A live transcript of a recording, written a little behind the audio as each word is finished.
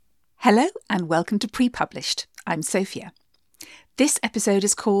Hello and welcome to Pre-Published. I'm Sophia. This episode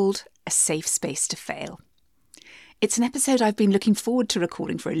is called A Safe Space to Fail. It's an episode I've been looking forward to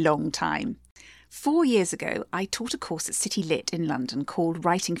recording for a long time. 4 years ago, I taught a course at City Lit in London called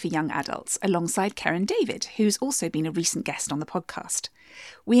Writing for Young Adults alongside Karen David, who's also been a recent guest on the podcast.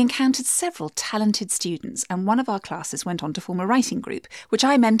 We encountered several talented students and one of our classes went on to form a writing group, which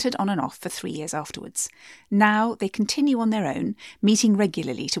I mentored on and off for 3 years afterwards. Now they continue on their own, meeting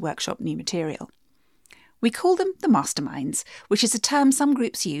regularly to workshop new material. We call them the masterminds, which is a term some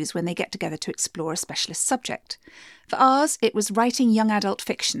groups use when they get together to explore a specialist subject. For ours, it was writing young adult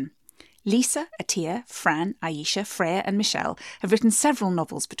fiction. Lisa, Atiya, Fran, Aisha, Freya and Michelle have written several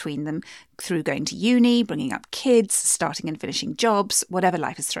novels between them through going to uni, bringing up kids, starting and finishing jobs, whatever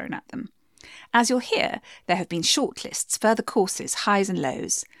life has thrown at them. As you'll hear, there have been shortlists, further courses, highs and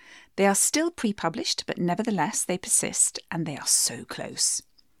lows. They are still pre-published, but nevertheless they persist and they are so close.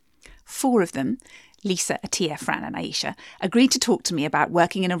 4 of them, Lisa, Atiya, Fran and Aisha, agreed to talk to me about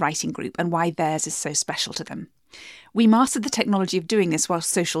working in a writing group and why theirs is so special to them. We mastered the technology of doing this while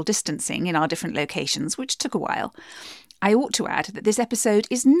social distancing in our different locations, which took a while. I ought to add that this episode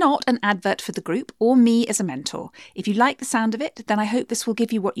is not an advert for the group or me as a mentor. If you like the sound of it, then I hope this will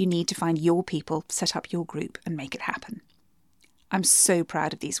give you what you need to find your people, set up your group and make it happen. I'm so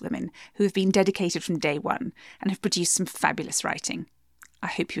proud of these women who have been dedicated from day one and have produced some fabulous writing. I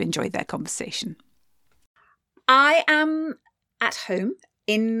hope you enjoyed their conversation. I am at home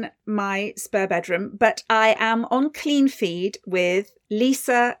in my spare bedroom, but I am on clean feed with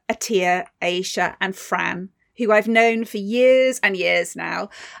Lisa, Atiya, Aisha and Fran, who I've known for years and years now.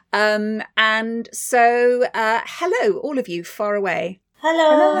 And so, hello, all of you far away.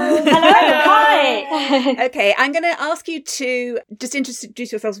 Hello. Hi. Okay, I'm going to ask you to just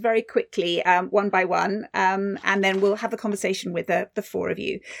introduce yourselves very quickly, one by one, and then we'll have a conversation with the 4 of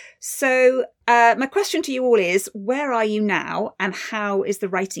you. So my question to you all is, where are you now and how is the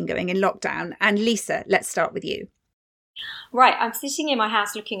writing going in lockdown? And Lisa, let's start with you. Right, I'm sitting in my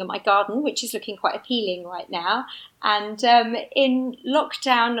house looking at my garden, which is looking quite appealing right now. And in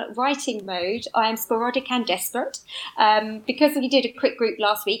lockdown writing mode, I am sporadic and desperate. Because we did a quick group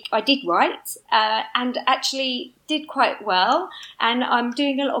last week, I did write and actually did quite well. And I'm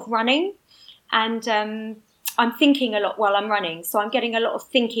doing a lot of running and I'm thinking a lot while I'm running. So I'm getting a lot of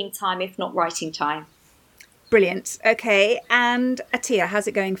thinking time, if not writing time. Brilliant. Okay. And Atiya, how's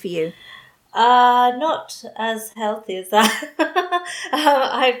it going for you? Not as healthy as that.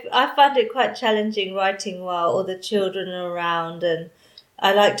 I find it quite challenging writing while all the children are around, and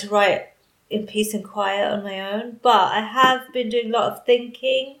I like to write in peace and quiet on my own. But I have been doing a lot of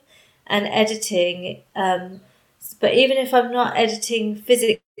thinking and editing. But even if I'm not editing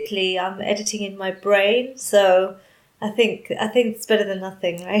physically, I'm editing in my brain. So I think it's better than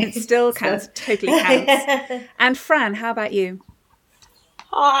nothing, right? It still counts. So. Totally counts. And Fran, how about you?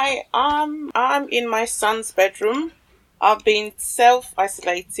 Hi, I'm in my son's bedroom. I've been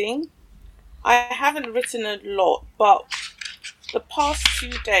self-isolating. I haven't written a lot, but the past 2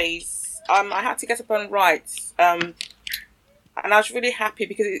 days, I had to get up and write. And I was really happy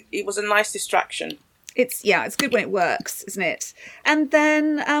because it was a nice distraction. It's good when it works, isn't it? And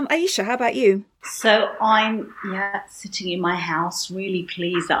then, Aisha, how about you? So I'm sitting in my house, really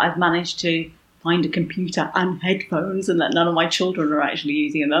pleased that I've managed to find a computer and headphones and that none of my children are actually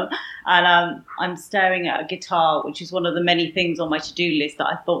using them. And I'm staring at a guitar, which is one of the many things on my to-do list that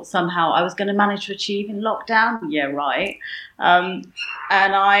I thought somehow I was going to manage to achieve in lockdown. Yeah, right. And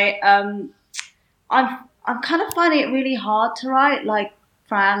I'm kind of finding it really hard to write, like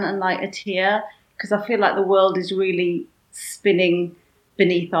Fran and like Atiya, because I feel like the world is really spinning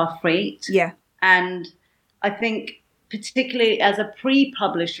beneath our feet. Yeah. And I think particularly as a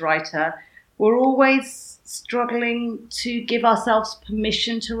pre-published writer, we're always struggling to give ourselves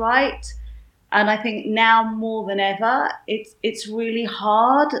permission to write. And I think now more than ever, it's really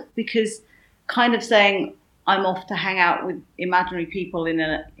hard because kind of saying I'm off to hang out with imaginary people in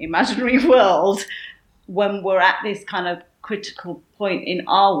an imaginary world when we're at this kind of critical point in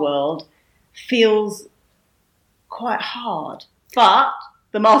our world feels quite hard. But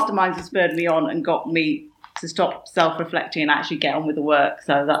the masterminds have spurred me on and got me to stop self-reflecting and actually get on with the work.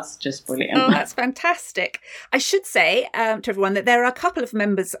 So that's just brilliant. Oh, that's fantastic. I should say to everyone that there are a couple of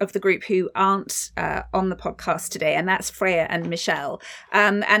members of the group who aren't on the podcast today, and that's Freya and Michelle.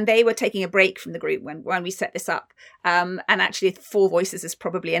 And they were taking a break from the group when we set this up. And actually 4 voices is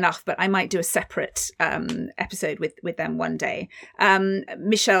probably enough, but I might do a separate episode with them one day.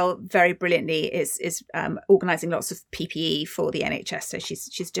 Michelle very brilliantly is organising lots of PPE for the NHS. So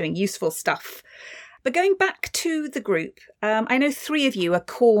she's doing useful stuff. But going back to the group, I know 3 of you are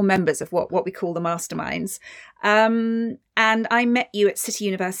core members of what we call the Masterminds. And I met you at City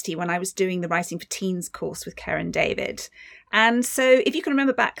University when I was doing the Writing for Teens course with Karen David. And so if you can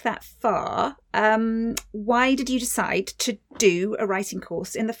remember back that far, why did you decide to do a writing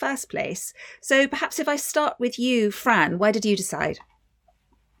course in the first place? So perhaps if I start with you, Fran, why did you decide?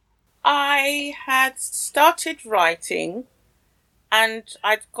 I had started writing and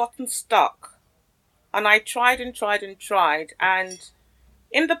I'd gotten stuck. And I tried and tried and tried. And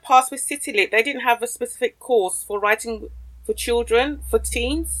in the past with City Lit, they didn't have a specific course for writing for children, for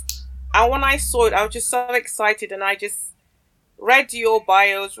teens. And when I saw it, I was just so excited. And I just read your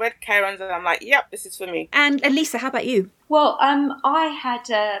bios, read Karen's, and I'm like, yep, this is for me. And Lisa, how about you? Well, I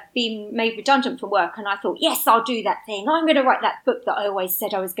had been made redundant from work, and I thought, yes, I'll do that thing. I'm going to write that book that I always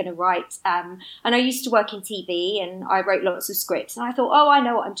said I was going to write. And I used to work in TV, and I wrote lots of scripts. And I thought, oh, I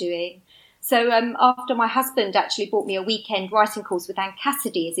know what I'm doing. So after my husband actually bought me a weekend writing course with Anne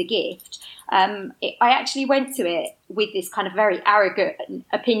Cassidy as a gift, I actually went to it with this kind of very arrogant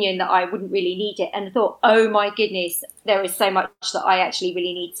opinion that I wouldn't really need it, and thought, oh my goodness, there is so much that I actually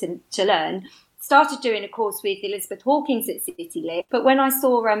really need to learn. Started doing a course with Elizabeth Hawkins at City Lit, but when I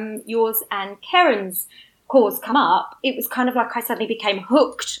saw yours and Karen's course come up, it was kind of like I suddenly became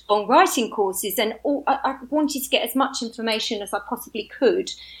hooked on writing courses, and I wanted to get as much information as I possibly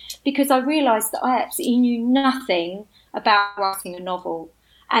could, because I realised that I absolutely knew nothing about writing a novel,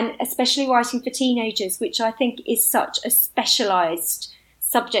 and especially writing for teenagers, which I think is such a specialised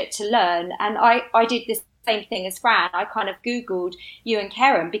subject to learn. And I did this same thing as Fran. I kind of Googled you and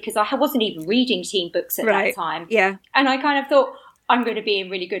Karen because I wasn't even reading teen books at that time. Yeah. And I kind of thought, I'm going to be in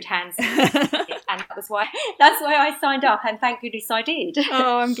really good hands. And that's why I signed up, and thank goodness I did.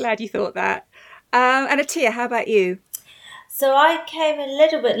 Oh, I'm glad you thought that. And Atiya, how about you? So I came a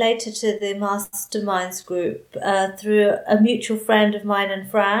little bit later to the Masterminds group through a mutual friend of mine and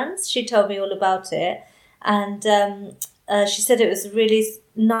Fran's. She told me all about it, and she said it was really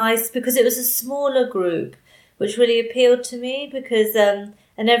nice because it was a smaller group, which really appealed to me because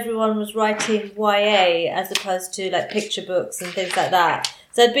and everyone was writing YA as opposed to like picture books and things like that.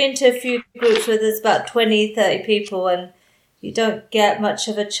 So I'd been to a few groups where there's about 20, 30 people and you don't get much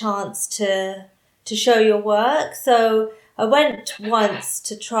of a chance to show your work. So I went once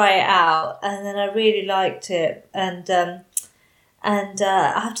to try it out and then I really liked it. And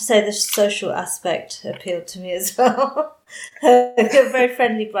I have to say the social aspect appealed to me as well. A very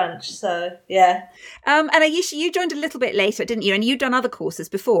friendly bunch, so yeah. And Ayesha, you joined a little bit later, didn't you? And you'd done other courses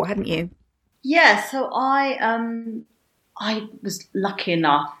before, hadn't you? Yeah, so I was lucky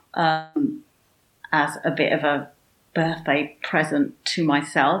enough as a bit of a birthday present to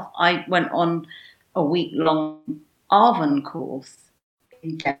myself. I went on a week-long Arvon course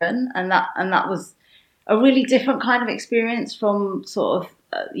in Devon, and that was a really different kind of experience from sort of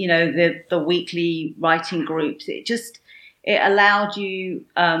the weekly writing groups. It allowed you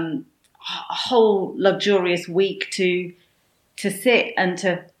a whole luxurious week to sit and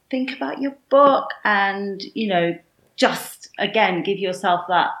to think about your book and, just, again, give yourself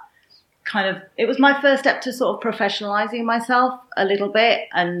that kind of... It was my first step to sort of professionalising myself a little bit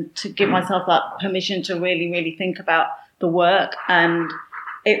and to give myself that permission to really, really think about the work. And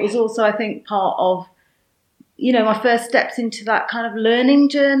it was also, I think, part of, my first steps into that kind of learning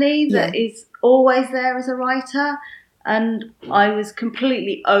journey that is always there as a writer. And I was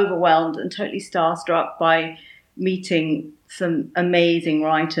completely overwhelmed and totally starstruck by meeting some amazing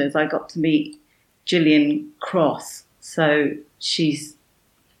writers. I got to meet Gillian Cross. So she's,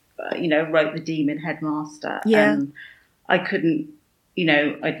 wrote The Demon Headmaster. Yeah. And I couldn't,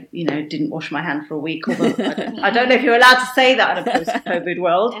 I didn't wash my hand for a week. Although I don't know if you're allowed to say that in a post-COVID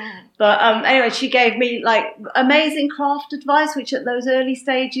world. But anyway, she gave me like amazing craft advice, which at those early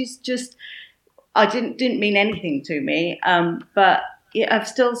stages just... I didn't mean anything to me, but I've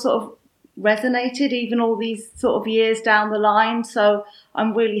still sort of resonated even all these sort of years down the line. So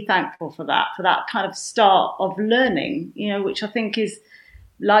I'm really thankful for that kind of start of learning, which I think is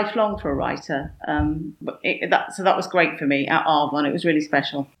lifelong for a writer. So that was great for me at Arvon. It was really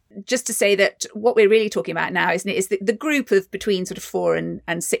special. Just to say that what we're really talking about now, isn't it, is the group of between sort of 4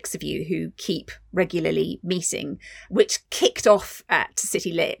 and 6 of you who keep regularly meeting, which kicked off at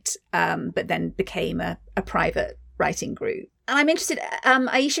City Lit, but then became a private writing group. And I'm interested,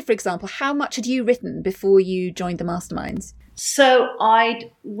 Ayesha, for example, how much had you written before you joined the Masterminds? So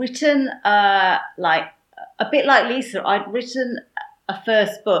I'd written, like a bit like Lisa, I'd written a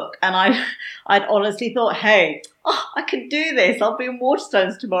first book, and I'd honestly thought, hey, I can do this. I'll be in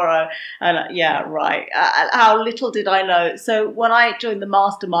Waterstones tomorrow. And yeah, right. How little did I know? So when I joined the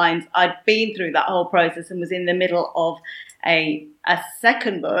masterminds, I'd been through that whole process and was in the middle of a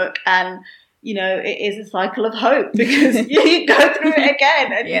second book, and you know, it is a cycle of hope because you go through it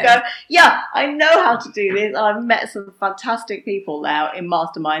again and you go, yeah, I know how to do this. I've met some fantastic people now in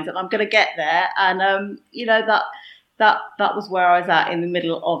masterminds and I'm going to get there. And, you know, that was where I was at in the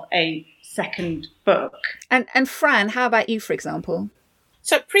middle of a second book. And Fran, how about you, for example?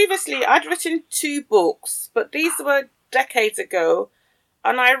 So previously I'd written 2 books, but these were decades ago.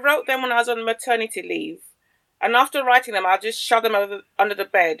 And I wrote them when I was on maternity leave. And after writing them, I'll just shove them under the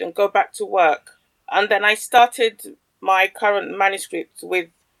bed and go back to work. And then I started my current manuscript with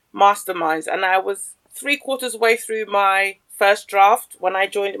Masterminds. And I was 3/4 way through my first draft when I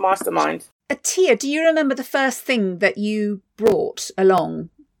joined Mastermind. Tia, do you remember the first thing that you brought along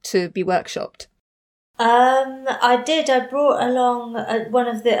to be workshopped? I did. I brought along one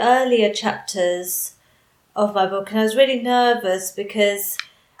of the earlier chapters of my book. And I was really nervous because,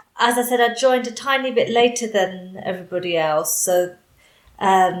 as I said, I joined a tiny bit later than everybody else, so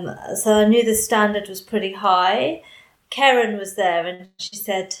I knew the standard was pretty high. Karen was there and she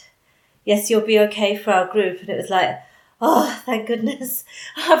said, yes, you'll be okay for our group. And it was like, oh, thank goodness,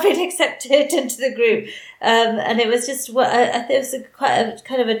 I've been accepted into the group. And it was just, I think it was quite a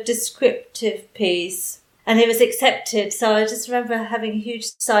kind of a descriptive piece. And it was accepted, so I just remember having a huge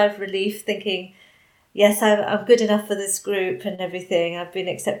sigh of relief, thinking, yes, I'm good enough for this group and everything. I've been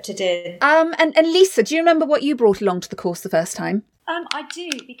accepted in. And Lisa, do you remember what you brought along to the course the first time? I do,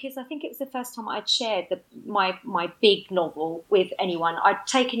 because I think it was the first time I'd shared my big novel with anyone. I'd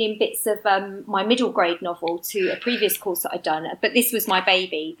taken in bits of my middle grade novel to a previous course that I'd done, but this was my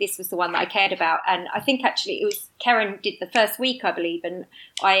baby. This was the one that I cared about. And I think actually it was Karen did the first week, I believe, and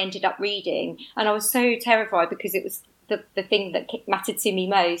I ended up reading. And I was so terrified because it was the thing that mattered to me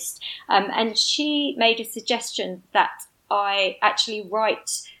most. And she made a suggestion that I actually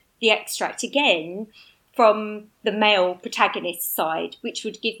write the extract again from the male protagonist side, which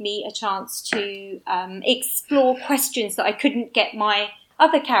would give me a chance to explore questions that I couldn't get my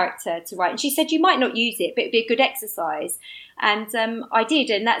other character to write. And she said, you might not use it, but it'd be a good exercise. And I did,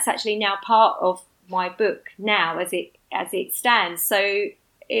 and that's actually now part of my book now as it stands. So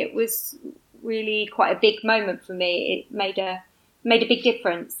it was really quite a big moment for me. It made a big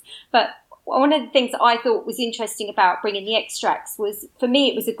difference. But one of the things that I thought was interesting about bringing the extracts was, for me,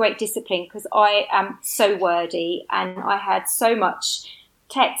 it was a great discipline because I am so wordy and I had so much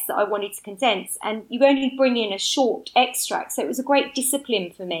text that I wanted to condense, and you only bring in a short extract. So it was a great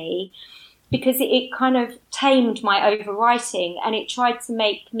discipline for me because it kind of tamed my overwriting and it tried to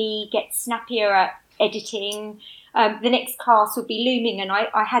make me get snappier at editing. The next class would be looming and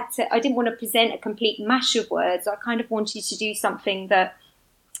I didn't want to present a complete mash of words. I kind of wanted to do something that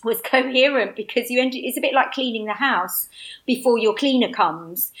was coherent because it's a bit like cleaning the house before your cleaner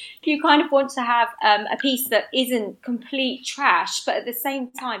comes. You kind of want to have a piece that isn't complete trash, but at the same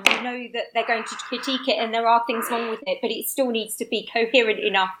time, you know that they're going to critique it and there are things wrong with it, but it still needs to be coherent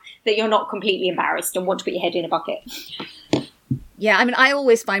enough that you're not completely embarrassed and want to put your head in a bucket. Yeah, I mean, I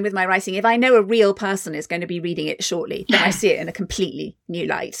always find with my writing, if I know a real person is going to be reading it shortly, then I see it in a completely new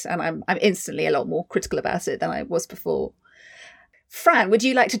light, and I'm instantly a lot more critical about it than I was before. Fran, would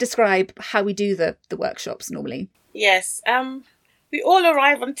you like to describe how we do the workshops normally? Yes. We all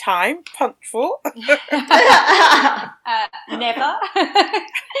arrive on time, punctual. Never.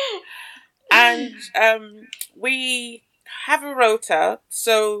 And we have a rota,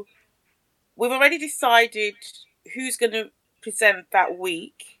 so we've already decided who's going to present that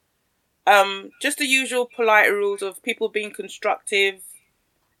week. Just the usual polite rules of people being constructive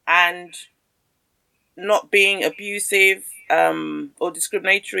and not being abusive or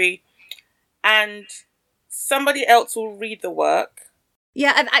discriminatory, and somebody else will read the work.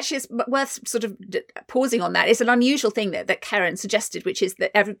 Yeah, and actually it's worth sort of pausing on that. It's an unusual thing that Karen suggested, which is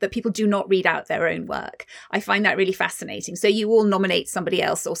that that people do not read out their own work. I find that really fascinating. So you all nominate somebody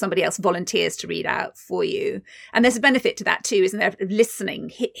else or somebody else volunteers to read out for you. And there's a benefit to that too, isn't there? Listening,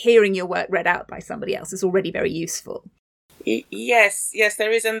 hearing your work read out by somebody else is already very useful. Yes,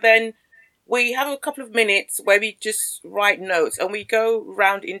 there is. And then we have a couple of minutes where we just write notes and we go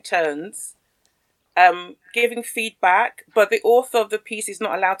round in turns, giving feedback, but the author of the piece is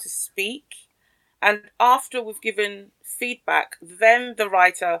not allowed to speak. And after we've given feedback, then the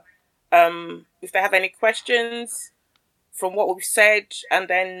writer, if they have any questions from what we've said, and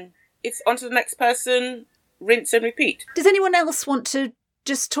then it's on to the next person, rinse and repeat. Does anyone else want to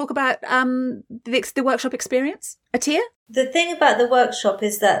just talk about the workshop experience? Atiya? The thing about the workshop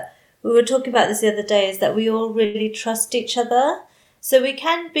is that, we were talking about this the other day, is that we all really trust each other. So we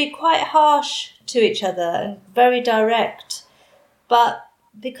can be quite harsh to each other and very direct. But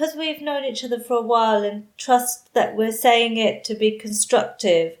because we've known each other for a while and trust that we're saying it to be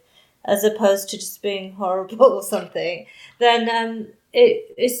constructive as opposed to just being horrible or something, then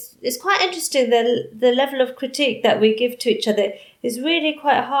it's quite interesting. The level of critique that we give to each other is really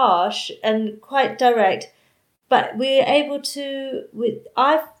quite harsh and quite direct. But we're able to,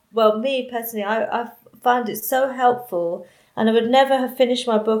 me personally, I've found it so helpful, and I would never have finished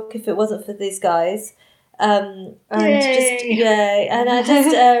my book if it wasn't for these guys. And I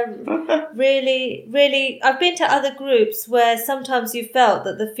just really, I've been to other groups where sometimes you felt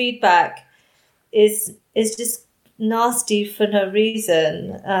that the feedback is just nasty for no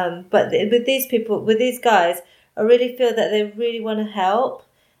reason. But with these people, with these guys, I really feel that they really want to help.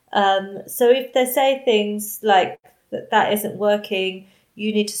 So if they say things like that isn't working,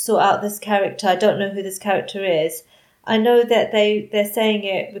 you need to sort out this character, I don't know who this character is, I know that they're saying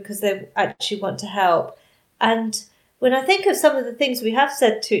it because they actually want to help. And when I think of some of the things we have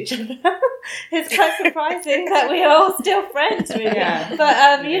said to each other, it's quite surprising that we are all still friends, really. Yeah. But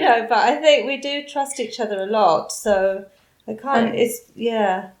but I think we do trust each other a lot. So I can't.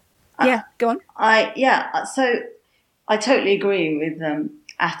 Yeah, go on. So I totally agree with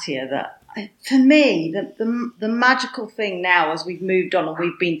Atiya that for me the magical thing now, as we've moved on and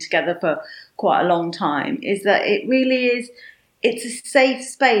we've been together for quite a long time, is that it really is. It's a safe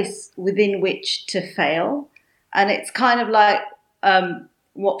space within which to fail. And it's kind of like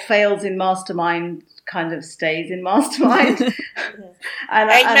what fails in Mastermind kind of stays in Mastermind.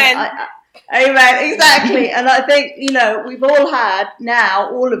 Amen, exactly. And I think, we've all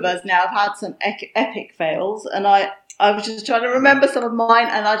of us now have had some epic fails. And I was just trying to remember some of mine.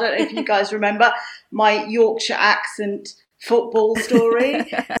 And I don't know if you guys remember my Yorkshire accent football story.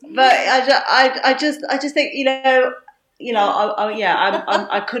 But I just think,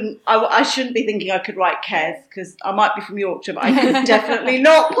 I shouldn't be thinking I could write Kes, because I might be from Yorkshire, but I could definitely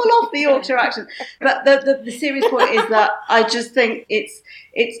not pull off the Yorkshire accent. But the serious point is that I just think it's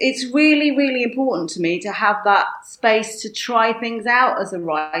really, really important to me to have that space to try things out as a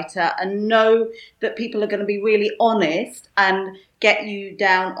writer and know that people are going to be really honest and get you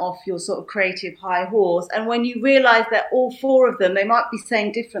down off your sort of creative high horse. And when you realise that all four of them, they might be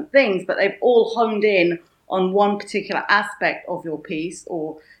saying different things, but they've all honed in on one particular aspect of your piece,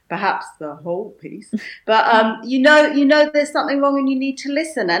 or perhaps the whole piece. But you know there's something wrong and you need to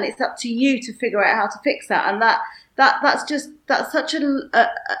listen, and it's up to you to figure out how to fix that. And that's such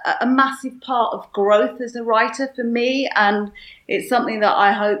a massive part of growth as a writer for me, and it's something that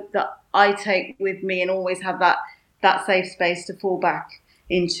I hope that I take with me and always have that safe space to fall back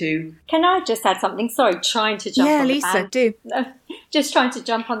into. Can I just add something? Sorry, trying to jump on Lisa, do. Just trying to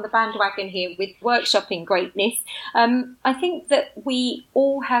jump on the bandwagon here with workshopping greatness. I think that we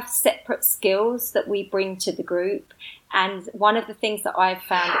all have separate skills that we bring to the group. And one of the things that I've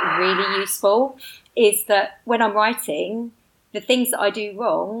found really useful is that when I'm writing, the things that I do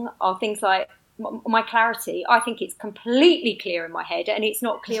wrong are things like my clarity. I think it's completely clear in my head and it's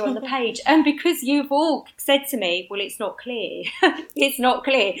not clear on the page. And because you've all said to me, well, it's not clear. It's not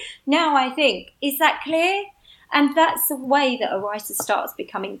clear. Now I think, is that clear? And that's the way that a writer starts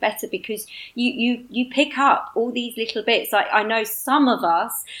becoming better, because you pick up all these little bits. I know some of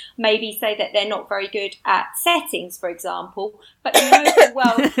us maybe say that they're not very good at settings, for example, but you know full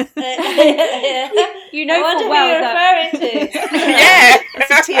well. You know full well that.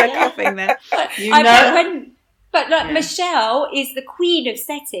 It's a tear coughing there. But Michelle is the queen of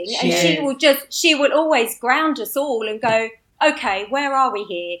setting, and she will always ground us all and go, okay, where are we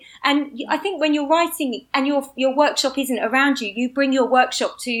here? And I think when you're writing and your workshop isn't around you, you bring your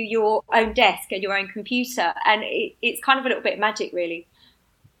workshop to your own desk and your own computer, and it's kind of a little bit of magic, really.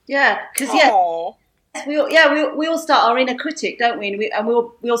 Yeah, because we all start our inner critic, don't we? And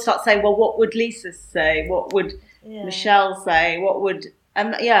we all start saying, well, what would Lisa say? What would Michelle say?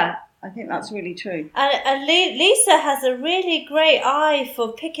 I think that's really true. And Lisa has a really great eye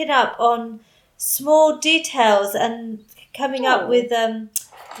for picking up on small details and coming up with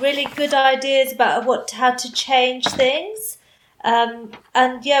really good ideas about how to change things.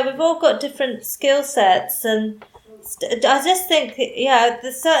 We've all got different skill sets, and I just think,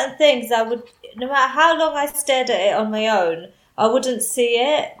 there's certain things I would, no matter how long I stared at it on my own, I wouldn't see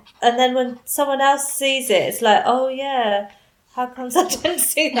it. And then when someone else sees it, it's like, oh yeah, how comes I didn't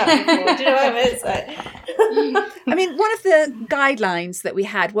see that before? Do you know what I mean? It's like I mean, one of the guidelines that we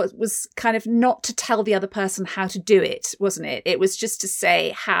had was kind of not to tell the other person how to do it, wasn't it? It was just to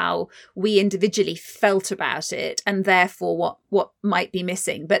say how we individually felt about it, and therefore what might be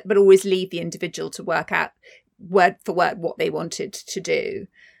missing, but always leave the individual to work out word for word what they wanted to do.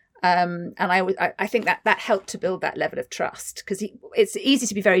 And I think that helped to build that level of trust, because it's easy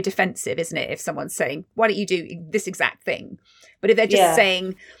to be very defensive, isn't it? If someone's saying, why don't you do this exact thing? But if they're just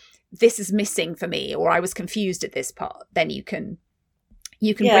saying, this is missing for me, or I was confused at this part, then you can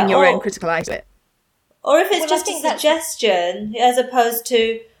bring your own critical eye to it. Or if it's just a suggestion, as opposed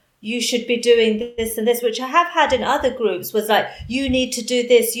to, you should be doing this and this, which I have had in other groups, was like, you need to do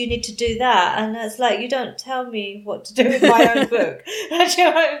this, you need to do that. And it's like, you don't tell me what to do with my own book. Do you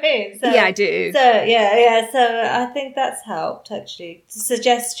know what I mean? So, yeah, I do. So, yeah. So I think that's helped, actually.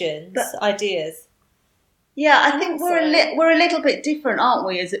 Suggestions, ideas. Yeah, I think we're a little bit different, aren't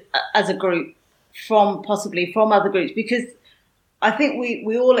we, as a group from other groups, because I think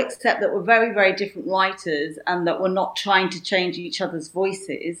we all accept that we're very, very different writers and that we're not trying to change each other's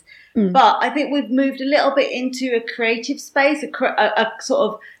voices. But I think we've moved a little bit into a creative space, a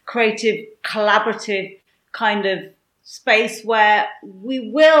sort of creative, collaborative kind of space where we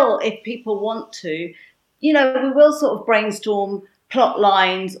will, if people want to, we will sort of brainstorm plot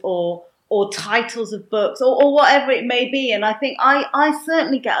lines or titles of books or whatever it may be. And I think I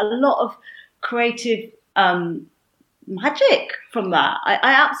certainly get a lot of creative magic from that. I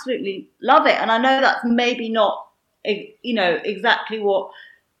absolutely love it, and I know that's maybe not exactly what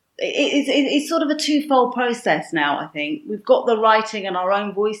it's sort of a twofold process now. I think we've got the writing and our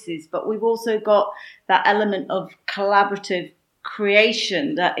own voices, but we've also got that element of collaborative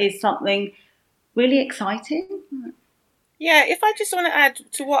creation that is something really exciting. Yeah, if I just want to add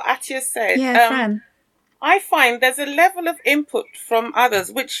to what Atia said, Fran. I find there's a level of input from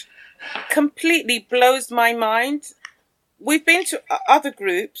others which completely blows my mind. We've been to other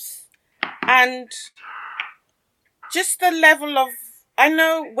groups, and just the level of, I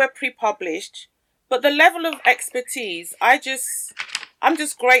know we're pre-published, but the level of expertise, I'm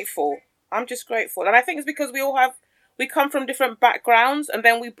just grateful. I'm just grateful. And I think it's because we come from different backgrounds, and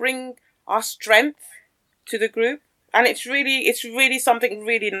then we bring our strength to the group. And it's really something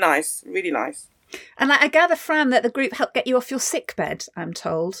really nice, really nice. And I gather, Fran, that the group helped get you off your sick bed, I'm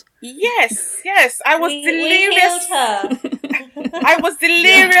told. Yes. I was delirious. We healed her. I was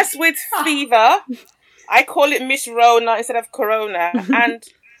delirious with fever. I call it Miss Rona instead of Corona. And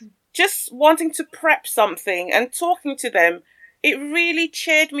just wanting to prep something and talking to them, it really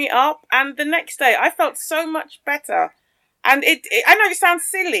cheered me up. And the next day, I felt so much better. And I know it sounds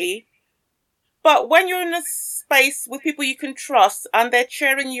silly, but when you're in a space with people you can trust and they're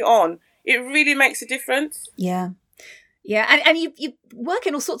cheering you on, it really makes a difference. Yeah. And you work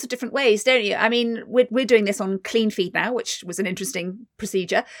in all sorts of different ways, don't you? I mean, we're doing this on Clean Feed now, which was an interesting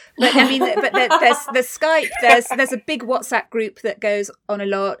procedure. But I mean, there's Skype, there's a big WhatsApp group that goes on a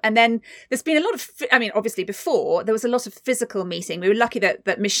lot. And then there's been a lot of, obviously before there was a lot of physical meeting. We were lucky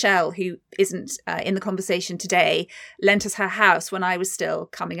that Michelle, who isn't in the conversation today, lent us her house when I was still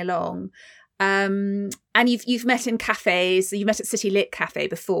coming along. And you've met in cafes. You met at City Lit Cafe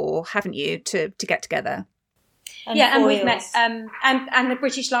before, haven't you, to get together? And we've met. And the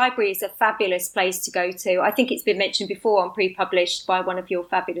British Library is a fabulous place to go to. I think it's been mentioned before on Pre-Published by one of your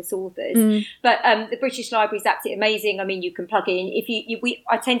fabulous authors. But the British Library is absolutely amazing. I mean, you can plug in.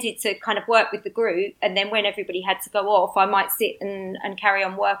 I tended to kind of work with the group, and then when everybody had to go off, I might sit and carry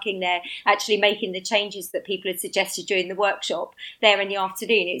on working there, actually making the changes that people had suggested during the workshop there in the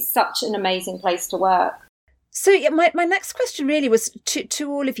afternoon. It's such an amazing place to work. So my next question really was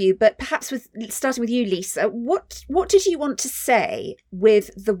to all of you, but perhaps starting with you, Lisa. What did you want to say with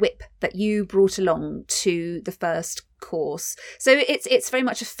the whip that you brought along to the first course? So it's very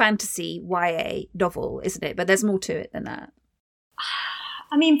much a fantasy YA novel, isn't it? But there's more to it than that.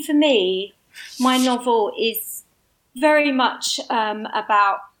 I mean, for me, my novel is very much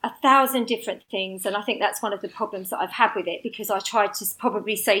about 1,000 different things, and I think that's one of the problems that I've had with it, because I tried to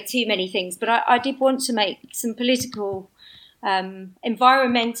probably say too many things, but I did want to make some political,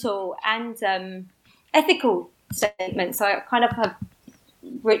 environmental and ethical statements. I kind of have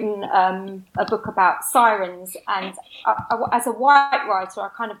written a book about sirens, and as a white writer, I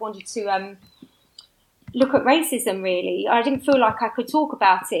kind of wanted to look at racism, really. I didn't feel like I could talk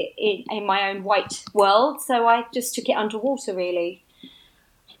about it in my own white world, so I just took it underwater, really.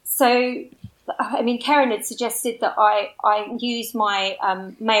 So, I mean, Karen had suggested that I use my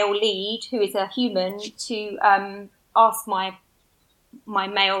male lead, who is a human, to ask my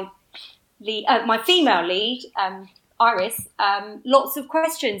male lead, my female lead, Iris, lots of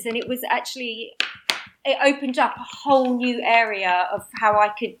questions, and it was actually it opened up a whole new area of how I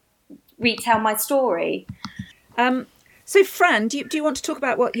could retell my story. So, Fran, do you want to talk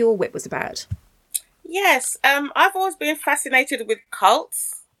about what your WIP was about? Yes, I've always been fascinated with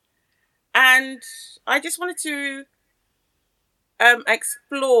cults, and I just wanted to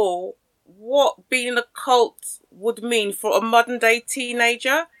explore what being a cult would mean for a modern day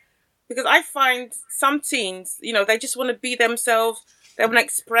teenager, because I find some teens, they just want to be themselves, they want to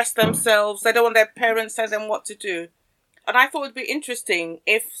express themselves, they don't want their parents telling them what to do. And I thought it would be interesting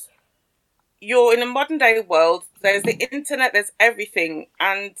if you're in a modern day world, there's the internet, there's everything,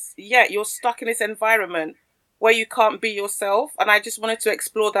 and you're stuck in this environment where you can't be yourself, and I just wanted to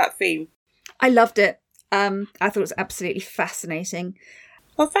explore that theme. I loved it. I thought it was absolutely fascinating.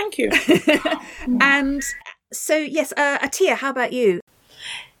 Well, thank you. And so, yes, Atiya, how about you?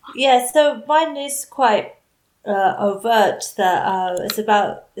 Yeah, so mine is quite overt. That it's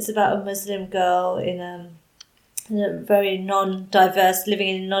about a Muslim girl in a very non-diverse, living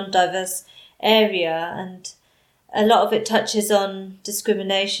in a non-diverse area, and a lot of it touches on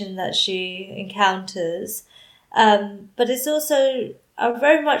discrimination that she encounters. But it's also, I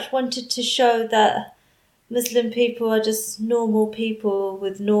very much wanted to show that Muslim people are just normal people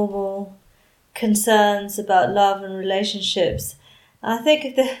with normal concerns about love and relationships. And I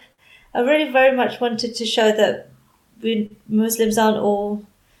think I really very much wanted to show that Muslims aren't all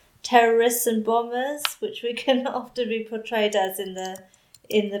terrorists and bombers, which we can often be portrayed as in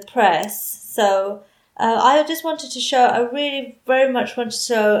the press. So I just wanted to show, I really very much wanted to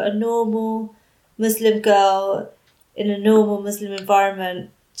show a normal Muslim girl in a normal Muslim environment,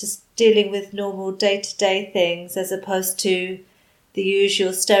 just dealing with normal day-to-day things, as opposed to the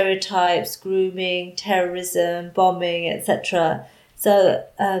usual stereotypes, grooming, terrorism, bombing, etc. So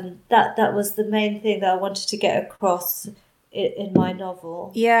that was the main thing that I wanted to get across in my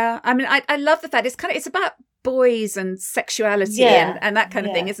novel. Yeah, I mean, I love the fact it's about boys and sexuality and that kind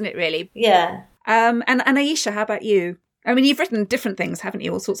of thing, isn't it, really? Yeah. And Aisha, how about you? I mean, you've written different things, haven't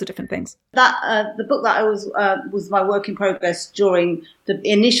you? All sorts of different things. That the book that I was my work in progress during the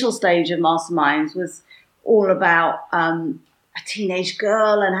initial stage of Masterminds was all about a teenage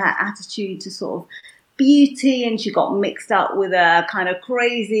girl and her attitude to sort of beauty, and she got mixed up with a kind of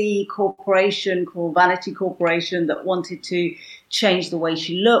crazy corporation called Vanity Corporation that wanted to change the way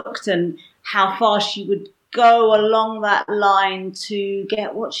she looked, and how far she would go along that line to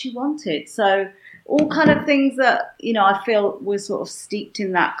get what she wanted. So all kind of things that, I feel were sort of steeped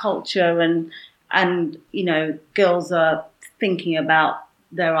in that culture, and girls are thinking about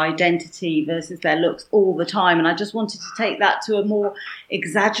their identity versus their looks all the time. And I just wanted to take that to a more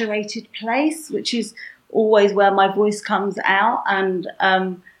exaggerated place, which is always where my voice comes out. And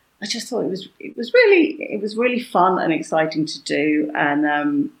I just thought it was really fun and exciting to do. And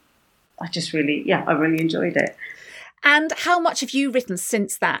I really enjoyed it. And how much have you written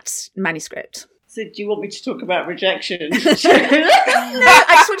since that manuscript? So do you want me to talk about rejection? No,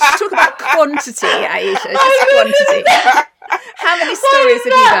 I just wanted to talk about quantity, Aisha, just quantity. How many stories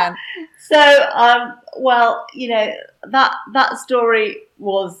have you done? So, that story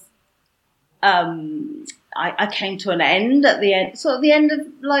was, I came to an end at the end of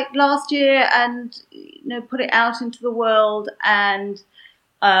like last year, and put it out into the world, and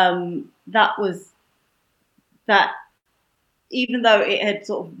that was that. Even though it had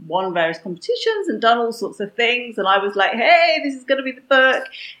sort of won various competitions and done all sorts of things, and I was like, hey, this is going to be the book,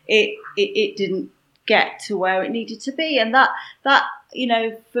 it didn't get to where it needed to be. And that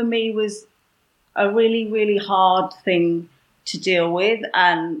for me was a really, really hard thing to deal with.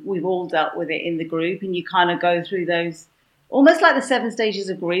 And we've all dealt with it in the group, and you kind of go through those, almost like the 7 stages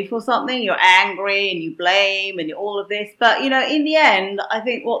of grief or something. You're angry and you blame and all of this. But, in the end, I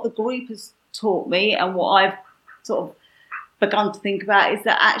think what the group has taught me, and what I've sort of begun to think about, is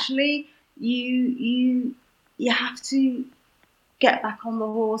that actually you have to get back on the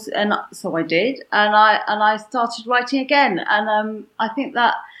horse. And so I did, and I started writing again. And I think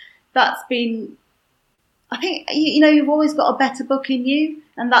that's been, I think you've always got a better book in you,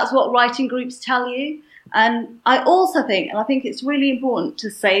 and that's what writing groups tell you. And I also think, and I think it's really important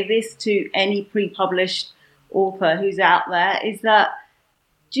to say this to any pre-published author who's out there, is that,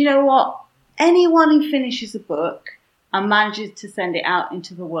 do you know what, anyone who finishes a book and manages to send it out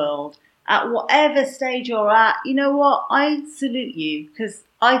into the world, at whatever stage you're at, you know what, I salute you, because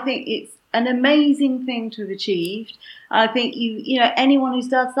I think it's an amazing thing to have achieved. I think anyone who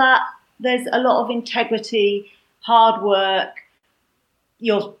does that, there's a lot of integrity, hard work,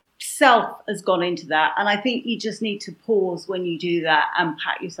 yourself has gone into that. And I think you just need to pause when you do that and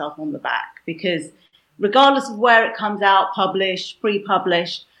pat yourself on the back, because regardless of where it comes out, published,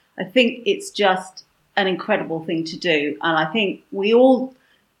 pre-published, I think it's just an incredible thing to do. And I think we all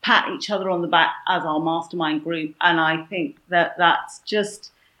pat each other on the back as our mastermind group. And I think that that's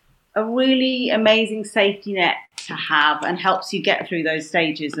just a really amazing safety net to have and helps you get through those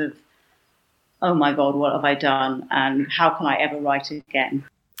stages of, oh my God, what have I done? And how can I ever write again?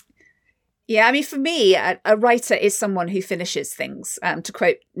 Yeah, I mean, for me, a writer is someone who finishes things. To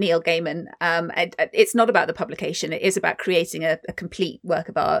quote Neil Gaiman, it's not about the publication. It is about creating a complete work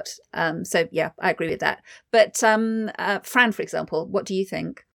of art. So, yeah, I agree with that. But Fran, for example, what do you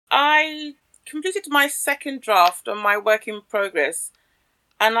think? I completed my second draft on my work in progress,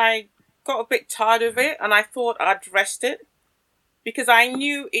 and I got a bit tired of it, and I thought I'd rest it because I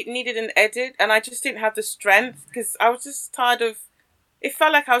knew it needed an edit, and I just didn't have the strength because I was just tired of. It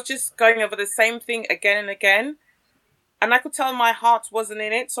felt like I was just going over the same thing again and again. And I could tell my heart wasn't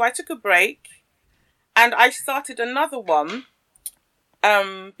in it. So I took a break and I started another one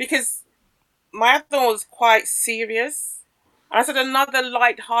because my other one was quite serious. And I started another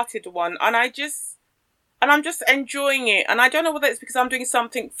light-hearted one. And I'm just enjoying it. And I don't know whether it's because I'm doing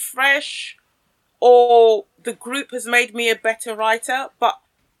something fresh or the group has made me a better writer. But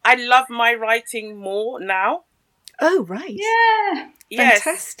I love my writing more now. Oh, right. Yeah. Yes.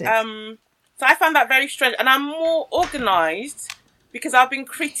 Fantastic. So I found that very strange. And I'm more organised because I've been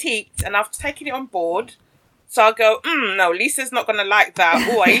critiqued and I've taken it on board. So I'll go, no, Lisa's not going to like that.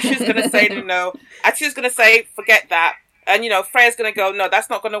 Oh, Aisha's going to say no. Atia's going to say, forget that. And, Freya's going to go, no, that's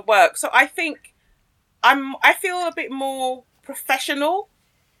not going to work. So I think I feel a bit more professional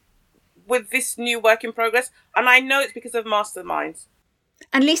with this new work in progress. And I know it's because of Masterminds.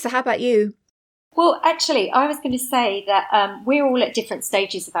 And Lisa, how about you? Well, actually, I was going to say that we're all at different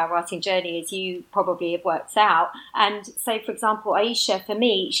stages of our writing journey, as you probably have worked out. And say, for example, Aisha, for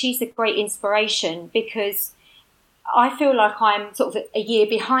me, she's a great inspiration because I feel like I'm sort of a year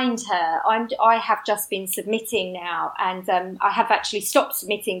behind her. I have just been submitting now, and I have actually stopped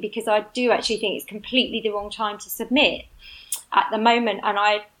submitting because I do actually think it's completely the wrong time to submit at the moment. And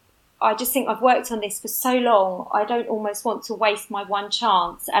I just think I've worked on this for so long. I don't almost want to waste my one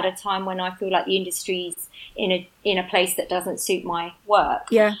chance at a time when I feel like the industry's in a place that doesn't suit my work.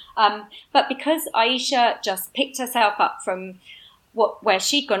 Yeah. But because Aisha just picked herself up from where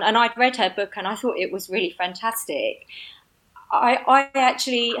she'd gone, and I'd read her book and I thought it was really fantastic, I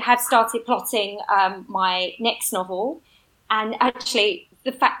actually had started plotting my next novel, and actually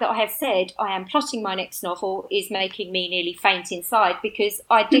the fact that I have said I am plotting my next novel is making me nearly faint inside because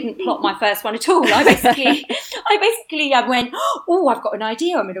I didn't plot my first one at all. I basically went, oh, I've got an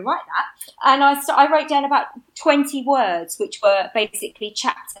idea, I'm going to write that. And I wrote down about 20 words, which were basically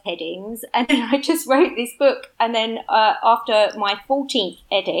chapter headings. And then I just wrote this book. And then after my 14th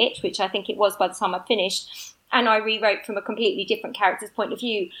edit, which I think it was by the time I finished, and I rewrote from a completely different character's point of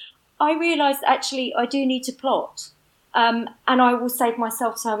view, I realised actually I do need to plot. And I will save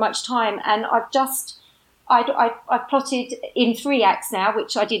myself so much time. And I've plotted in 3 acts now,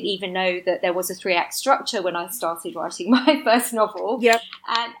 which I didn't even know that there was a 3-act structure when I started writing my first novel. Yep.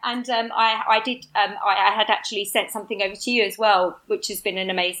 And I had actually sent something over to you as well, which has been an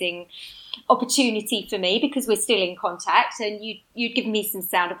amazing opportunity for me because we're still in contact, and you'd given me some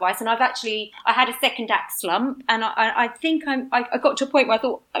sound advice, and I had a second act slump, and I think I got to a point where I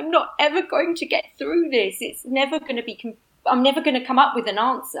thought I'm not ever going to get through this. It's never going to be. I'm never going to come up with an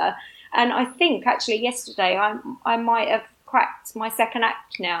answer. And I think actually yesterday I might have cracked my second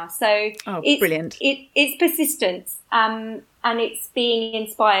act now. So it's brilliant. It's persistence, and it's being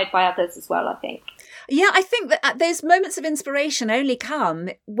inspired by others as well, I think. Yeah, I think that those moments of inspiration only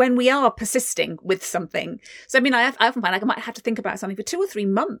come when we are persisting with something. So, I mean, I often find like I might have to think about something for 2 or 3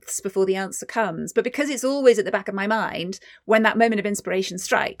 months before the answer comes. But because it's always at the back of my mind, when that moment of inspiration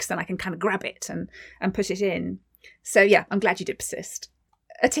strikes, then I can kind of grab it and put it in. So, yeah, I'm glad you did persist.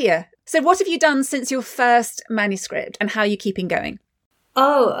 Atia, so what have you done since your first manuscript and how are you keeping going?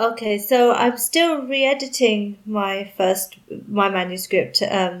 Oh, okay. So I'm still re-editing my manuscript.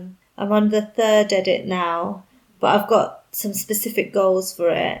 I'm on the 3rd edit now, but I've got some specific goals for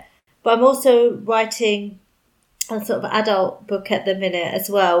it. But I'm also writing a sort of adult book at the minute as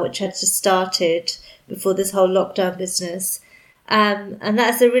well, which I just started before this whole lockdown business. And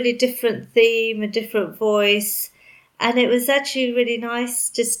that's a really different theme, a different voice. And it was actually really nice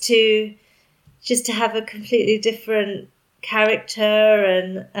just to have a completely different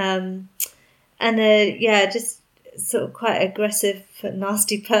character just sort of quite aggressive,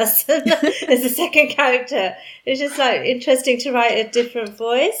 nasty person as a second character. It was just like interesting to write a different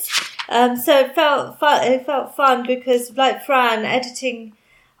voice. So it felt fun. It felt fun because, like Fran,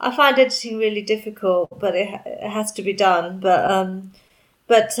 I find editing really difficult, but it has to be done. But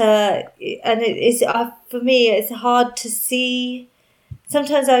but and it's for me, it's hard to see.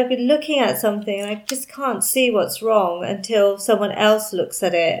 Sometimes I've been looking at something and I just can't see what's wrong until someone else looks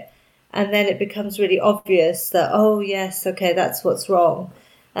at it, and then it becomes really obvious that, oh yes, okay, that's what's wrong.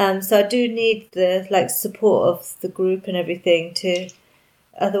 So I do need the support of the group and everything to.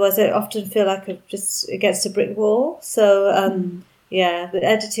 Otherwise, I often feel like I'm just against a brick wall. So yeah, but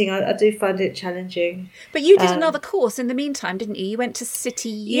editing, I do find it challenging. But you did another course in the meantime, didn't you? You went to City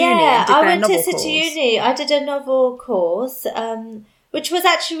Uni. Yeah, and did I their went to novel City course. Uni. I did a novel course, which was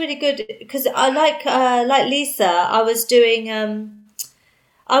actually really good because I like Lisa. I was doing.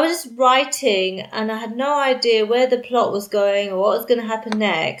 I was just writing, and I had no idea where the plot was going or what was going to happen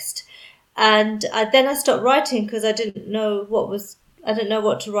next. And then I stopped writing because I didn't know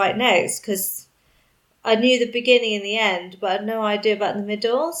what to write next, because I knew the beginning and the end, but I had no idea about the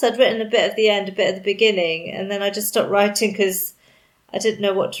middle. So I'd written a bit of the end, a bit of the beginning, and then I just stopped writing because I didn't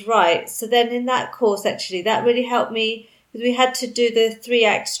know what to write. So then in that course, actually, that really helped me, because we had to do the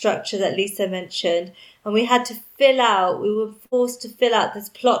 3-act structure that Lisa mentioned, and we were forced to fill out this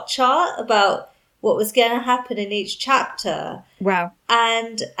plot chart about what was going to happen in each chapter. Wow.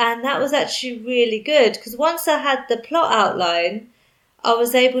 And that was actually really good, because once I had the plot outline, I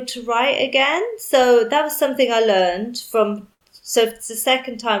was able to write again. So that was something I learned from. So it's the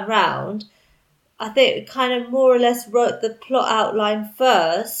second time round, I think kind of more or less wrote the plot outline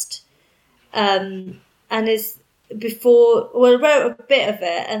first, and is before. Well, I wrote a bit of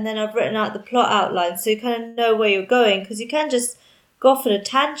it, and then I've written out the plot outline, so you kind of know where you're going, because you can just go off on a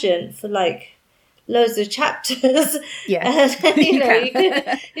tangent for like loads of chapters. Yeah. And, you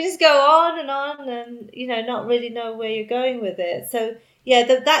just go on, and not really know where you're going with it. So yeah,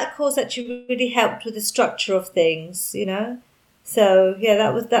 that course actually really helped with the structure of things, So yeah,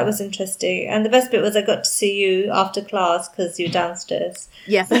 that was interesting. And the best bit was I got to see you after class because you were downstairs.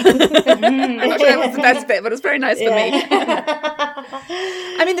 Yeah. I'm not sure that was the best bit, but it was very nice for me.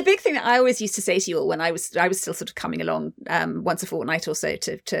 I mean, the big thing that I always used to say to you all when I was still sort of coming along once a fortnight or so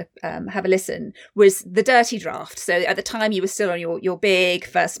to have a listen was the dirty draft. So at the time you were still on your big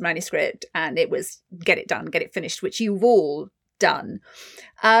first manuscript, and it was get it done, get it finished, which you've all done.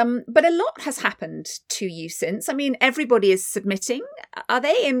 But a lot has happened to you since. I mean, everybody is submitting. Are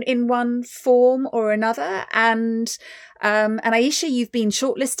they in one form or another? And Aisha, you've been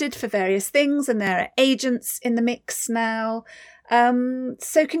shortlisted for various things, and there are agents in the mix now.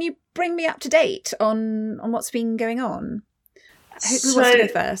 So can you bring me up to date on what's been going on? Who wants to go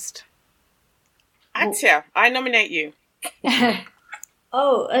first? Atia, I nominate you.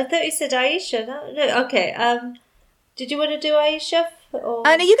 Oh, I thought you said Aisha. No, okay. Did you want to do Aisha? Or...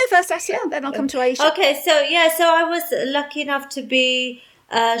 No, you go first, Asia, then I'll come to Aisha. Okay, so I was lucky enough to be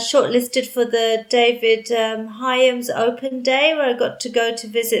shortlisted for the David Hyams Open Day, where I got to go to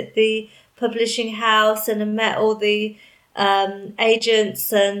visit the publishing house and I met all the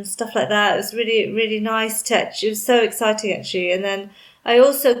agents and stuff like that. It was really, really nice touch. It was so exciting, actually. And then I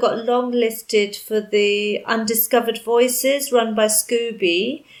also got longlisted for the Undiscovered Voices run by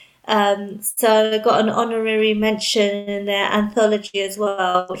Scooby. So I got an honorary mention in their anthology as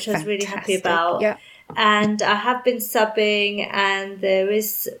well, which I was really happy about. Yeah. And I have been subbing, and there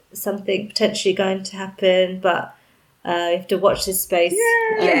is something potentially going to happen, but you have to watch this space.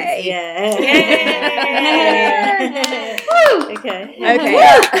 Yay! Yeah. Woo! Okay. Yeah.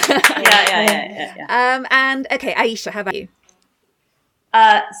 And okay, Aisha, how about you?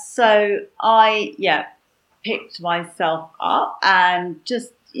 So I picked myself up and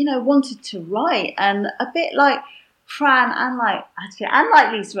just wanted to write, and a bit like Fran and like Atia and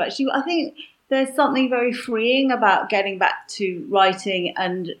like Lisa, actually, I think there's something very freeing about getting back to writing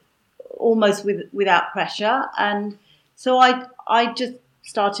and almost without pressure. And so I just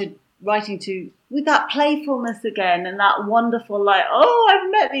started writing with that playfulness again, and that wonderful I've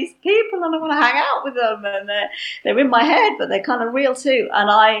met these people and I want to hang out with them, and they're in my head but they're kind of real too.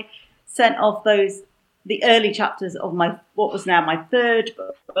 And I sent off the early chapters of what was now my third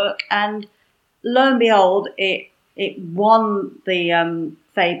book, and lo and behold, it won the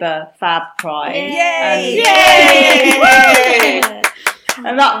Faber Fab Prize. Yay!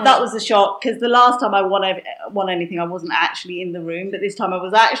 And that was a shock, because the last time I won anything, I wasn't actually in the room, but this time I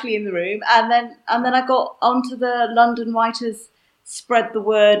was actually in the room. And then I got onto the London Writers Spread the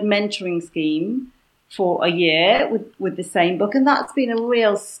Word mentoring scheme for a year with the same book, and that's been a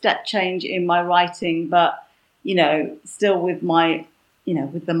real step change in my writing, but still with my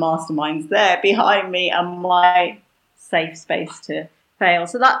with the masterminds there behind me and my safe space to fail.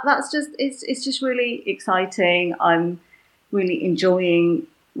 So that's just it's just really exciting. I'm really enjoying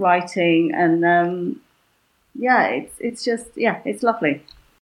writing, and it's lovely.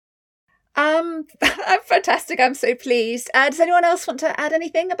 Fantastic. I'm so pleased. Does anyone else want to add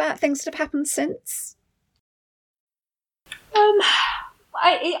anything about things that have happened since?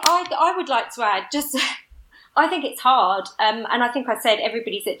 I would like to add just. I think it's hard, and I think I said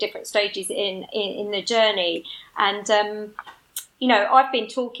everybody's at different stages in the journey. And I've been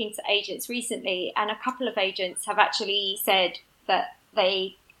talking to agents recently, and a couple of agents have actually said that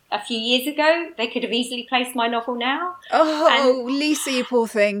a few years ago, they could have easily placed my novel now. Oh, Lisa, you poor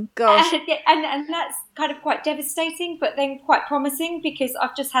thing. Gosh. And that's kind of quite devastating, but then quite promising, because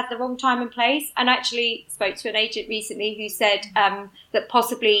I've just had the wrong time and place. And actually spoke to an agent recently who said that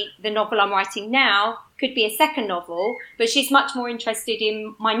possibly the novel I'm writing now could be a second novel, but she's much more interested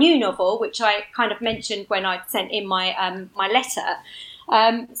in my new novel, which I kind of mentioned when I sent in my my letter.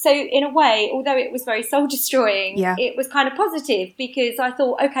 So in a way, although it was very soul destroying, It was kind of positive, because I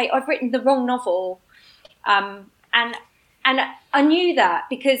thought, okay, I've written the wrong novel. And I knew that,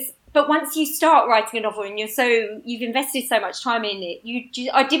 but once you start writing a novel and you've invested so much time in it,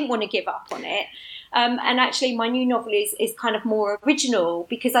 I didn't want to give up on it. And actually my new novel is kind of more original,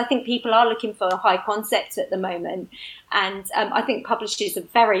 because I think people are looking for high concepts at the moment. And I think publishers are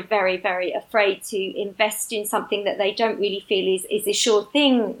very, very, very afraid to invest in something that they don't really feel is a sure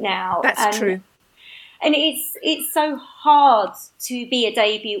thing now. That's true. And it's so hard to be a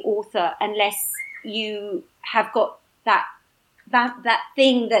debut author unless you have got that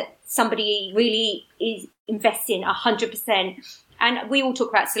thing that somebody really is investing 100%. And we all talk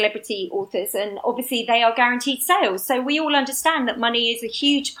about celebrity authors, and obviously they are guaranteed sales. So we all understand that money is a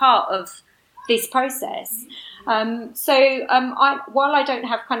huge part of this process. While I don't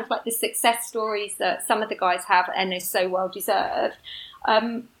have kind of like the success stories that some of the guys have, and is so well deserved,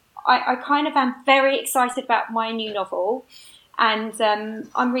 I kind of am very excited about my new novel, and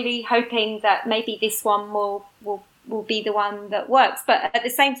I'm really hoping that maybe this one will be the one that works. But at the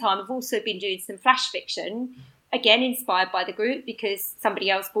same time, I've also been doing some flash fiction, again inspired by the group, because somebody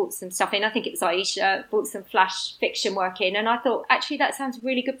else brought some stuff in. I think it was Aisha, brought some flash fiction work in, and I thought, actually, that sounds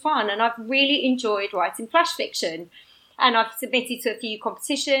really good fun, and I've really enjoyed writing flash fiction. And I've submitted to a few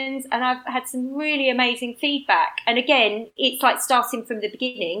competitions, and I've had some really amazing feedback. And again, it's like starting from the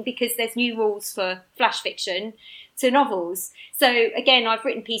beginning, because there's new rules for flash fiction to novels. So again, I've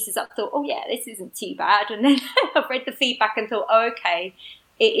written pieces up, thought, oh yeah, this isn't too bad. And then I've read the feedback and thought, oh, okay,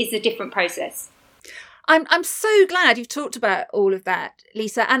 it is a different process. I'm so glad you've talked about all of that,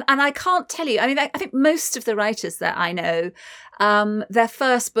 Lisa. And I can't tell you, I mean, I think most of the writers that I know, their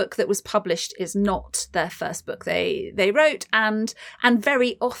first book that was published is not their first book they wrote. And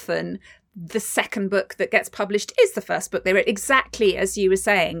very often the second book that gets published is the first book they wrote, exactly as you were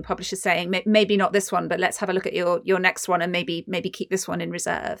saying, publishers saying, maybe not this one, but let's have a look at your next one, and maybe keep this one in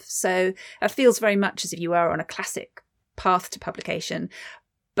reserve. So it feels very much as if you are on a classic path to publication.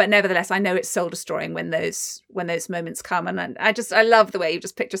 But nevertheless, I know it's soul destroying when those moments come. And I love the way you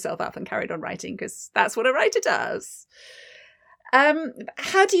just picked yourself up and carried on writing, because that's what a writer does.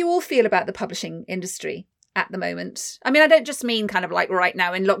 How do you all feel about the publishing industry at the moment? I mean, I don't just mean kind of like right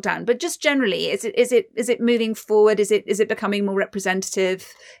now in lockdown, but just generally, is it moving forward? Is it becoming more representative?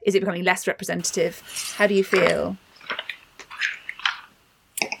 Is it becoming less representative? How do you feel?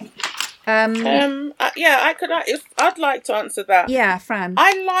 I'd like to answer that. Yeah, Fran.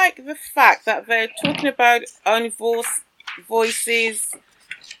 I like the fact that they're talking about own voices,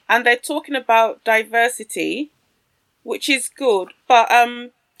 and they're talking about diversity, which is good. But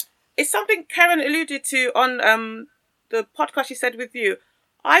it's something Karen alluded to on the podcast she said with you.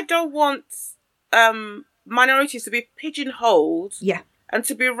 I don't want minorities to be pigeonholed, and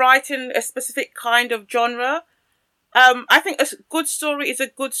to be writing a specific kind of genre. I think a good story is a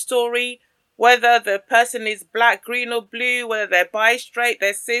good story, whether the person is black, green or blue, whether they're bi, straight,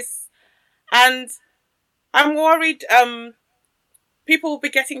 they're cis. And I'm worried people will be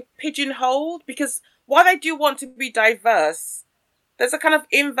getting pigeonholed, because while they do want to be diverse, there's a kind of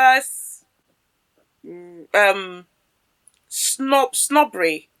inverse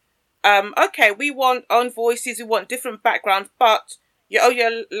snobbery. Okay, we want own voices, we want different backgrounds, but you're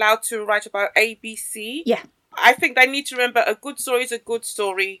only allowed to write about ABC. Yeah. I think they need to remember a good story is a good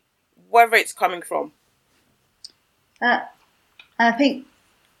story, wherever it's coming from. I think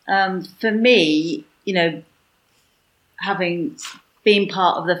for me, having been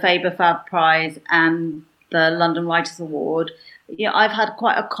part of the Faber Fab Prize and the London Writers' Award, I've had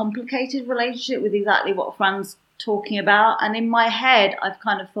quite a complicated relationship with exactly what Fran's talking about. And in my head, I've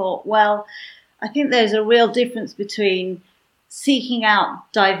kind of thought, well, I think there's a real difference between seeking out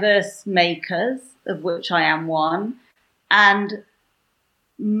diverse makers, of which I am one, and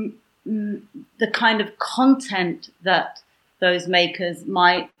the kind of content that those makers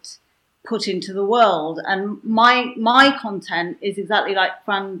might put into the world. And my content is exactly like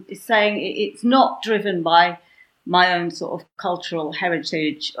Fran is saying. It's not driven by my own sort of cultural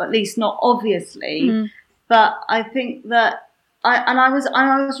heritage, or at least not obviously. But I think that I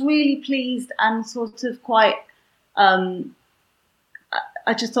was really pleased and sort of quite. I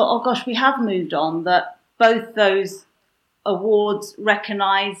just thought, oh gosh, we have moved on. That both those awards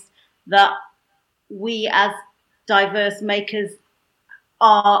recognised that we as diverse makers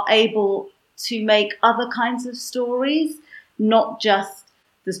are able to make other kinds of stories, not just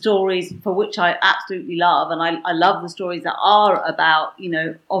the stories for which I absolutely love. And I love the stories that are about,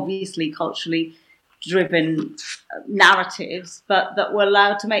 obviously culturally driven narratives, but that we're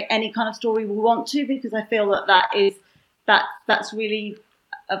allowed to make any kind of story we want to, because I feel that's really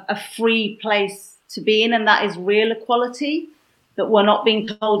a free place to be in, and that is real equality, that we're not being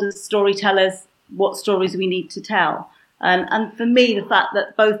told as storytellers what stories we need to tell. And for me, the fact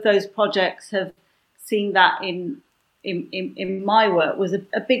that both those projects have seen that in my work was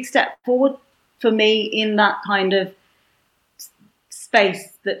a big step forward for me in that kind of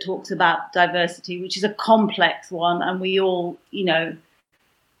space that talks about diversity, which is a complex one, and we all,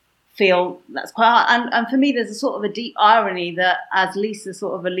 feel that's quite hard. And for me, there's a sort of a deep irony that, as Lisa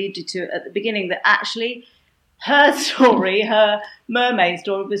sort of alluded to at the beginning, that actually her story, her mermaid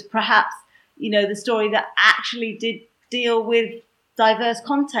story, was perhaps, the story that actually did deal with diverse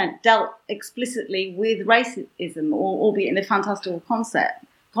content, dealt explicitly with racism, albeit in a fantastical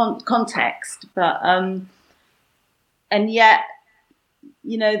context. But and yet,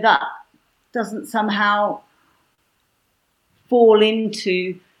 that doesn't somehow fall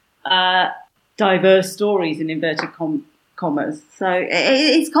into diverse stories in inverted commas. So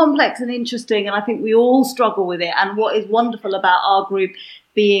it's complex and interesting, and I think we all struggle with it. And what is wonderful about our group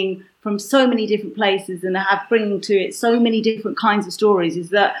being from so many different places and bringing to it so many different kinds of stories is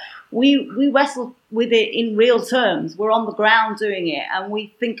that we wrestle with it in real terms. We're on the ground doing it, and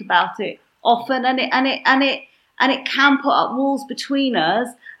we think about it often, and it can put up walls between us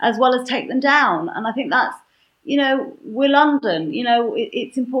as well as take them down. And I think that's, we're London,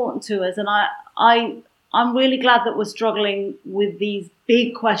 it's important to us. And I'm really glad that we're struggling with these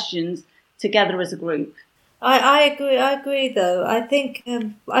big questions together as a group. I agree though. I think,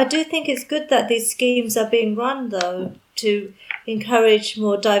 I do think it's good that these schemes are being run though, to encourage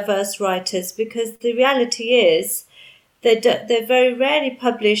more diverse writers, because the reality is they very rarely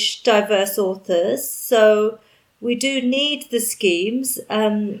publish diverse authors. So we do need the schemes.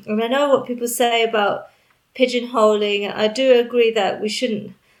 And I know what people say about pigeonholing. I do agree that we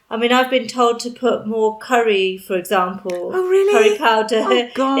shouldn't. I mean, I've been told to put more curry, for example, curry powder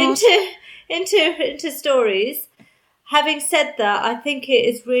into stories. Having said that, I think it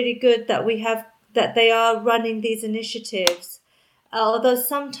is really good that they are running these initiatives. Although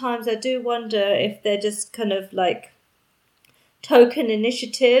sometimes I do wonder if they're just kind of like token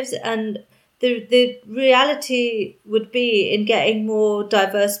initiatives, and the reality would be in getting more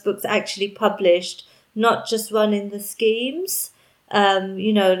diverse books actually published, not just running the schemes,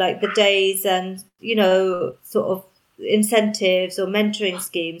 like the days and, sort of incentives or mentoring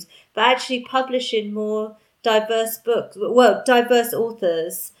schemes, but actually publishing more diverse books, diverse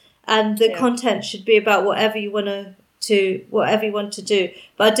authors, and the content should be about whatever you want to do.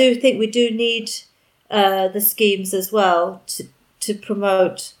 But I do think we do need the schemes as well to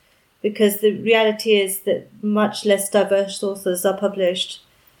promote, because the reality is that much less diverse authors are published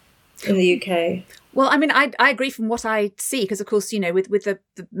in the UK. Well, I mean, I agree from what I see, because, of course, with the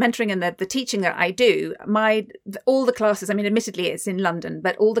mentoring and the teaching that I do, all the classes, I mean, admittedly, it's in London,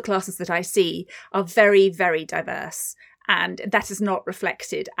 but all the classes that I see are very, very diverse. And that is not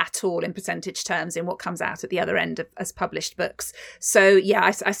reflected at all in percentage terms in what comes out at the other end as published books. So,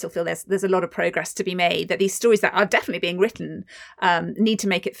 yeah, I still feel there's a lot of progress to be made, that these stories that are definitely being written need to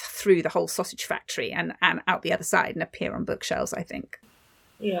make it through the whole sausage factory and out the other side and appear on bookshelves, I think.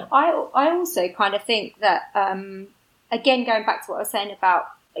 Yeah, I also kind of think that, again, going back to what I was saying about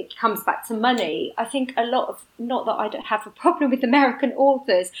it comes back to money, I think a lot of, not that I don't have a problem with American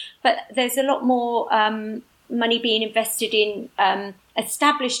authors, but there's a lot more money being invested in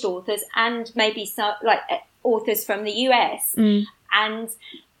established authors and maybe some like authors from the US. And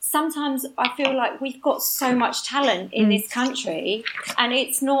sometimes I feel like we've got so much talent in this country and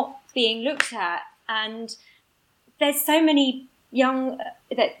it's not being looked at. And there's so many young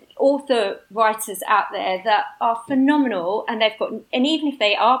author writers out there that are phenomenal, and even if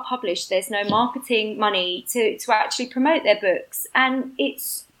they are published, there's no marketing money to actually promote their books. And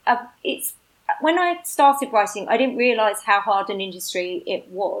it's when I started writing, I didn't realise how hard an industry it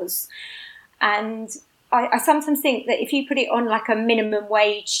was. And I sometimes think that if you put it on like a minimum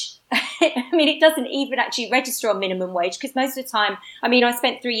wage it doesn't even actually register on minimum wage, because most of the time, I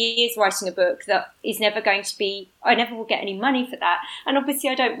spent 3 years writing a book that is never going to be, I never will get any money for that. And obviously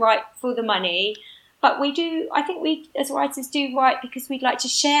I don't write for the money, but I think we as writers do write because we'd like to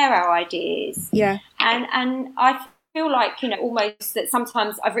share our ideas. Yeah. And I feel like, almost that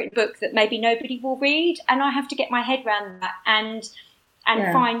sometimes I've written a book that maybe nobody will read, and I have to get my head around that and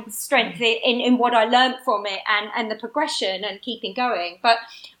find strength in what I learned from it and the progression and keeping going. But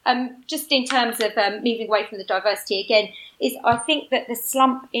just in terms of moving away from the diversity again, is I think that the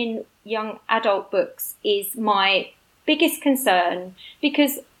slump in young adult books is my biggest concern,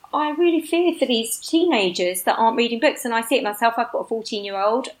 because I really fear for these teenagers that aren't reading books. And I see it myself. I've got a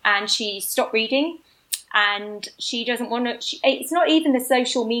 14-year-old and she stopped reading. And she doesn't want to. It's not even the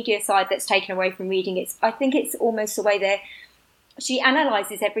social media side that's taken away from reading. I think it's almost the way she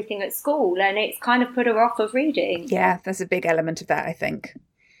analyses everything at school, and it's kind of put her off of reading. Yeah, there's a big element of that, I think.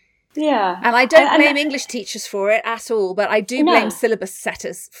 Yeah. And I don't blame English teachers for it at all, but I do blame syllabus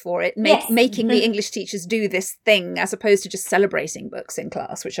setters for it, making the English teachers do this thing as opposed to just celebrating books in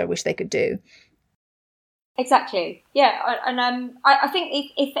class, which I wish they could do. Exactly. Yeah, and I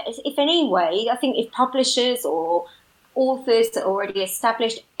think if any way, I think if publishers or authors that are already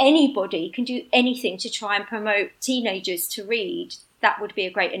established, anybody can do anything to try and promote teenagers to read, that would be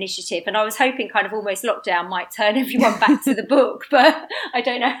a great initiative. And I was hoping kind of almost lockdown might turn everyone back to the book, but I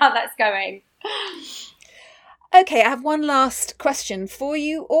don't know how that's going. Okay, I have one last question for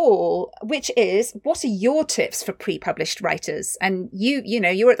you all, which is, what are your tips for pre-published writers? And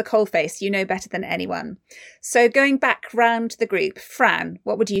you're at the coalface, you know better than anyone. So going back round the group, Fran,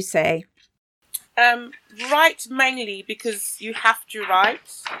 what would you say? Write mainly because you have to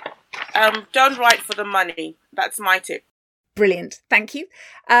write. Don't write for the money. That's my tip. Brilliant. Thank you.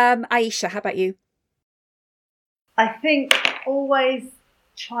 Aisha, how about you? I think always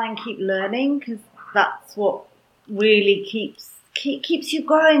try and keep learning, because that's what really keeps you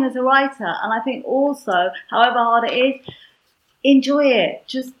growing as a writer. And I think also, however hard it is, enjoy it.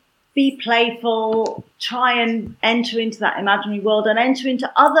 Just be playful, try and enter into that imaginary world and enter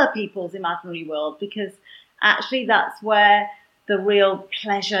into other people's imaginary world, because actually that's where the real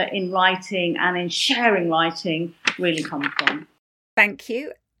pleasure in writing and in sharing writing really comes from. Thank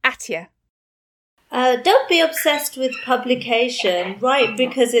you. Atya. Don't be obsessed with publication. Write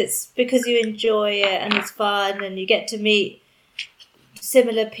because you enjoy it and it's fun and you get to meet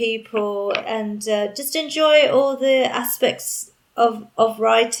similar people, and just enjoy all the aspects of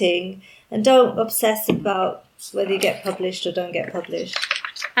writing, and don't obsess about whether you get published or don't get published.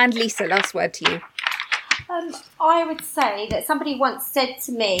 And Lisa, last word to you. I would say that somebody once said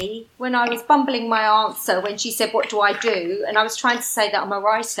to me when I was bumbling my answer, when she said, "What do I do?" and I was trying to say that I'm a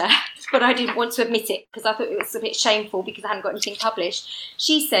writer, but I didn't want to admit it because I thought it was a bit shameful because I hadn't got anything published.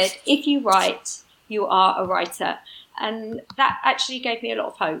 She said, "If you write, you are a writer." And that actually gave me a lot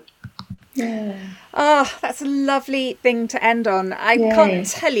of hope. Yeah. Oh, that's a lovely thing to end on. I can't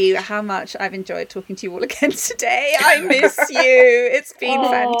tell you how much I've enjoyed talking to you all again today. I miss you. It's been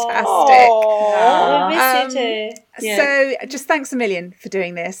fantastic. We miss you too. Yeah. So just thanks a million for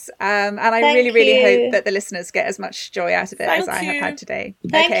doing this. And I really hope that the listeners get as much joy out of it as I have had today.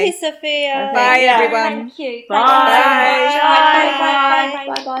 Thank you, Sophia. Bye, everyone. Thank you. Bye.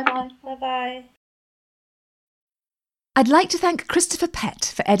 Bye. I'd like to thank Christopher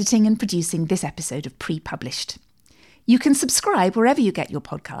Pett for editing and producing this episode of Pre-Published. You can subscribe wherever you get your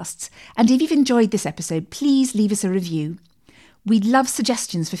podcasts, and if you've enjoyed this episode, please leave us a review. We'd love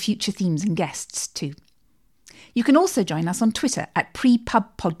suggestions for future themes and guests too. You can also join us on Twitter at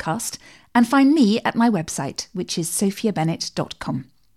PrePubPodcast and find me at my website, which is sophiabennett.com.